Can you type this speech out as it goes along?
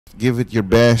Give it your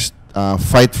best.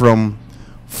 Fight from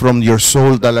your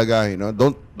soul talaga.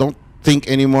 Don't think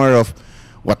anymore of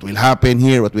what will happen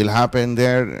here, what will happen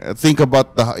there. Think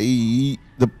about the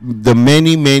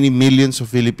many millions of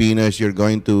Filipinos you're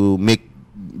going to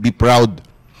be proud,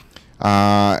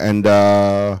 and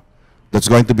that's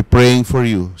going to be praying for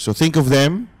you. So think of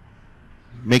them,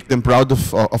 make them proud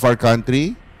of our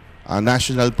country.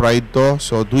 National pride to.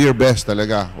 So do your best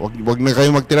talaga. Wag na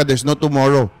kayo magtira. There's no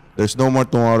tomorrow. There's no more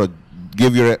tomorrow.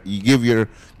 Give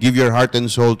your heart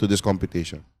and soul to this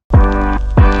competition.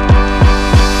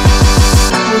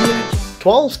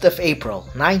 12th of April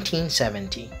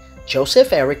 1970,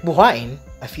 Joseph Eric Buhain,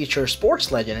 a future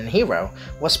sports legend and hero,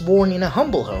 was born in a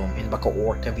humble home in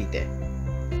Bacoor, Cavite.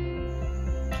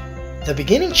 The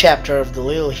beginning chapter of the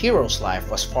little hero's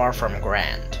life was far from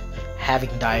grand.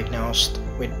 Having diagnosed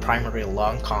with primary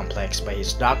lung complex by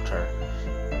his doctor,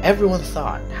 everyone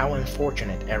thought how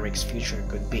unfortunate Eric's future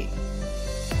could be.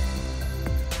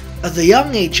 At the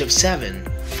young age of 7,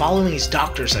 following his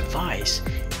doctor's advice,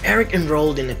 Eric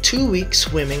enrolled in a 2-week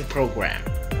swimming program.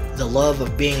 The love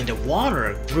of being in the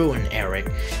water grew in Eric,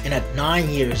 and at 9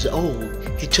 years old,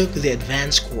 he took the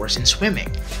advanced course in swimming,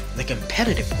 the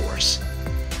competitive course.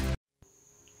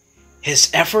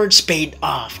 His efforts paid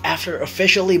off after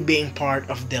officially being part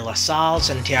of De La Salle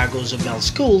Santiago Zobel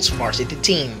School's varsity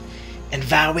team and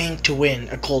vowing to win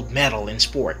a gold medal in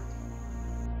sport.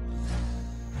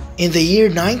 In the year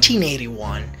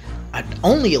 1981, at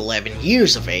only 11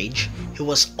 years of age, he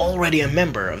was already a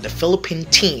member of the Philippine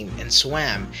team and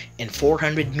swam in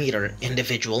 400-meter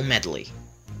individual medley.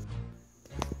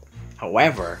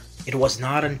 However, it was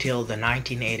not until the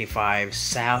 1985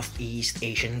 Southeast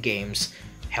Asian Games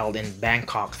held in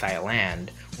Bangkok, Thailand,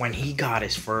 when he got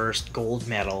his first gold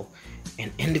medal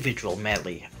in individual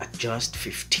medley at just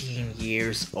 15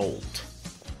 years old.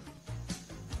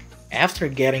 After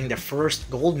getting the first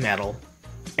gold medal,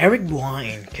 Eric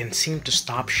Buhain can seem to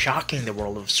stop shocking the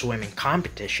world of swimming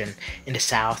competition in the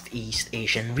Southeast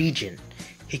Asian region.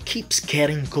 He keeps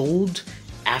getting gold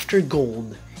after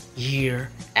gold,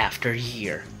 year after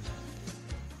year.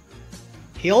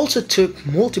 He also took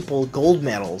multiple gold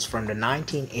medals from the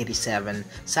 1987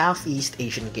 Southeast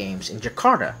Asian Games in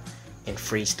Jakarta in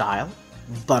freestyle,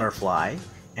 butterfly,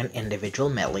 and individual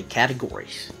medley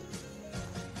categories.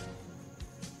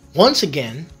 Once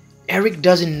again, Eric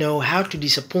doesn't know how to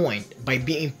disappoint by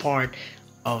being part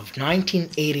of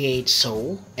 1988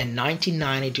 Seoul and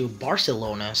 1992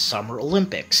 Barcelona Summer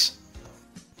Olympics.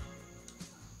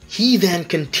 He then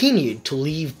continued to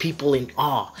leave people in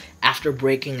awe after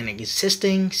breaking an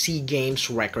existing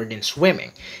SEAGames record in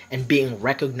swimming and being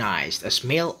recognized as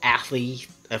male athlete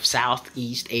of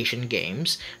Southeast Asian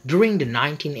Games during the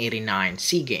 1989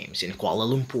 SEAGames in Kuala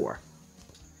Lumpur.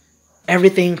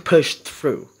 Everything pushed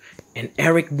through, and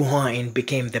Eric Buhain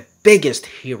became the biggest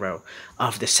hero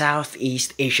of the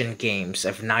Southeast Asian Games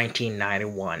of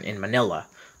 1991 in Manila,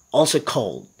 also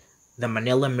called the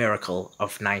Manila Miracle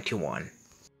of 91.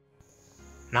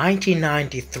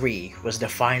 1993 was the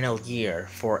final year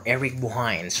for Eric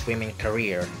Buhain's swimming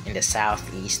career in the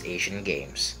Southeast Asian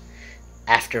Games.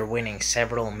 After winning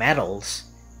several medals,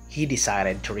 he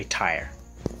decided to retire.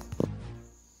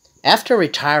 After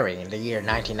retiring in the year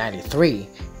 1993,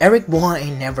 Eric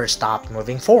Buhain never stopped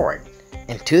moving forward.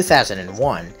 In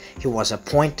 2001, he was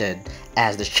appointed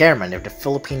as the chairman of the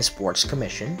Philippine Sports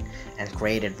Commission and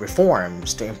created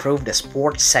reforms to improve the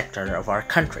sports sector of our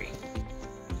country.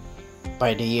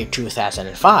 By the year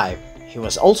 2005, he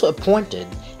was also appointed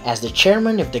as the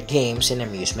chairman of the Games and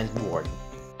Amusement Board.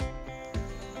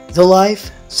 The life,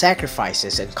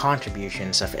 sacrifices, and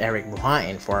contributions of Eric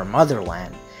Buhain for our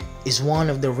motherland is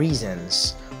one of the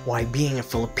reasons why being a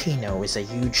Filipino is a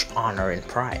huge honor and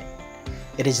pride.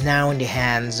 It is now in the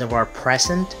hands of our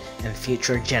present and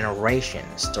future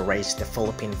generations to raise the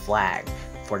Philippine flag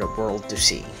for the world to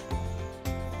see.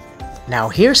 Now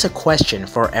here's a question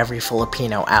for every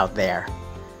Filipino out there.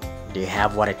 Do you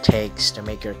have what it takes to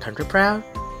make your country proud?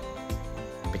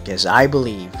 Because I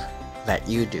believe that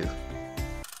you do.